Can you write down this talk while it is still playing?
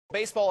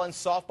Baseball and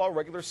softball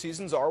regular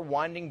seasons are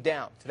winding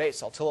down. Today,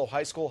 Saltillo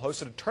High School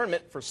hosted a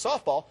tournament for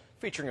softball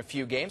featuring a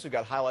few games. We've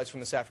got highlights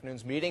from this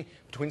afternoon's meeting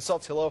between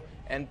Saltillo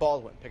and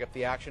Baldwyn. Pick up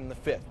the action in the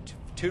fifth.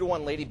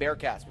 2-1 Lady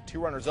Bearcats with 2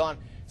 runners on.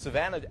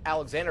 Savannah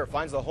Alexander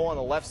finds the hole on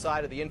the left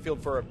side of the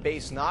infield for a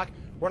base knock.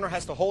 Runner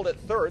has to hold at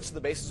third, so the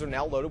bases are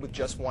now loaded with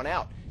just 1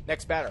 out.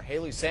 Next batter,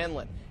 Haley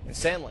Sandlin. And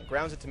Sandlin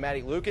grounds it to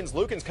Maddie Lukens.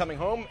 Lukens coming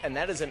home, and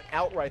that is an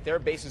out right there.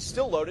 Bases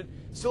still loaded,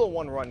 still a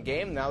 1-run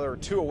game. Now there are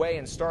 2 away,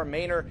 and Star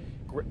Maynor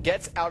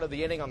gets out of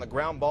the inning on the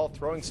ground ball,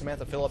 throwing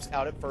Samantha Phillips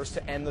out at first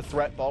to end the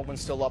threat. Baldwin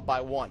still up by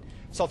 1.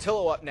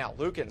 Saltillo up now.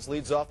 Lukens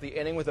leads off the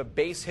inning with a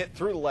base hit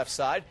through the left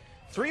side.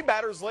 3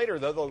 batters later,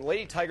 though, the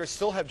Lady Tigers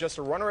still have just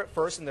a runner at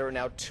first, and there are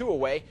now 2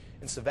 away.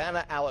 And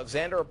Savannah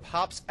Alexander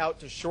pops out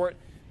to short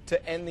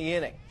to end the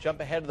inning.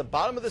 Jump ahead to the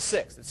bottom of the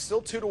 6th. It's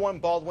still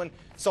 2-1 Baldwin.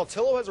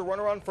 Saltillo has a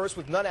runner on first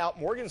with none out.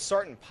 Morgan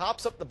Sarton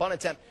pops up the bunt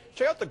attempt.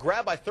 Check out the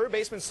grab by third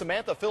baseman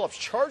Samantha Phillips,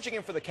 charging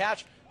in for the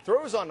catch.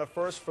 Throws on to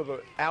first for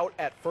the out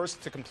at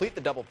first to complete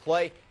the double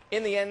play.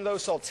 In the end, though,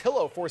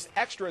 Saltillo forced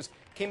extras,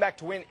 came back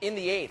to win in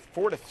the 8th.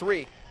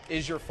 4-3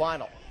 is your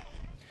final.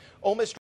 Ole Miss